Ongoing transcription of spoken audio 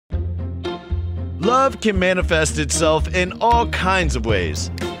Love can manifest itself in all kinds of ways.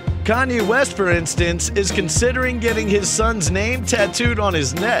 Kanye West, for instance, is considering getting his son's name tattooed on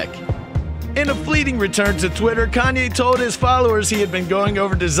his neck. In a fleeting return to Twitter, Kanye told his followers he had been going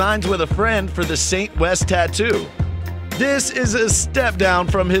over designs with a friend for the Saint West tattoo. This is a step down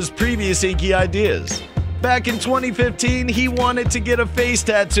from his previous inky ideas. Back in 2015, he wanted to get a face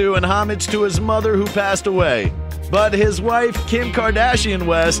tattoo in homage to his mother who passed away, but his wife, Kim Kardashian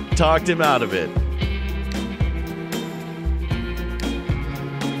West, talked him out of it.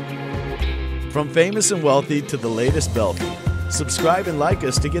 From famous and wealthy to the latest belfie, subscribe and like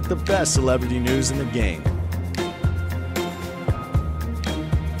us to get the best celebrity news in the game.